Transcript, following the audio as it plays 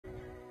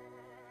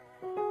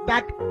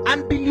that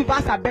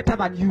unbelievers are better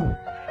than you.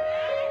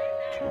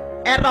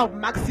 Error of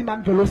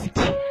maximum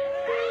velocity.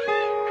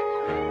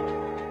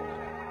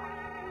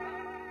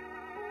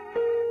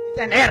 It's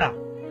an error.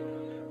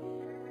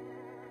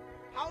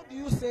 How do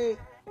you say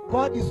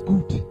God is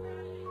good,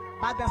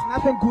 but there's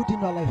nothing good in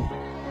your life?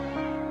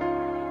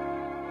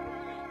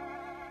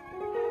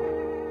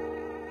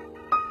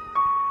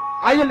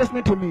 Are you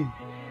listening to me?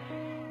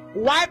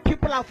 Why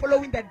people are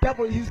following the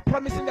devil, he's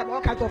promising them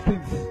all kinds of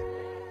things.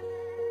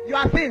 You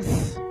are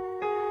things.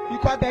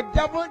 Because the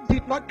devil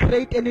did not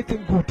create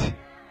anything good.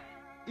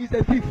 He's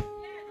a thief.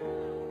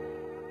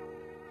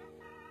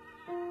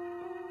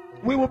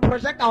 We will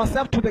project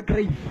ourselves to the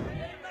grave.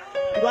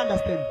 You don't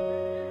understand?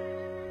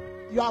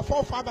 Your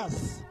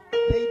forefathers,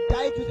 they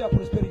died with their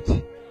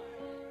prosperity.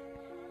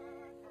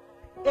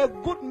 A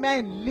good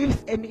man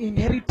leaves an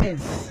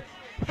inheritance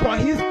for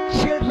his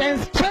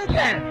children's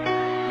children.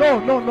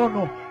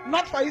 No.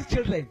 Not for his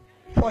children.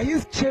 For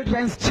his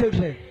children's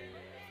children.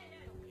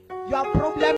 Your problem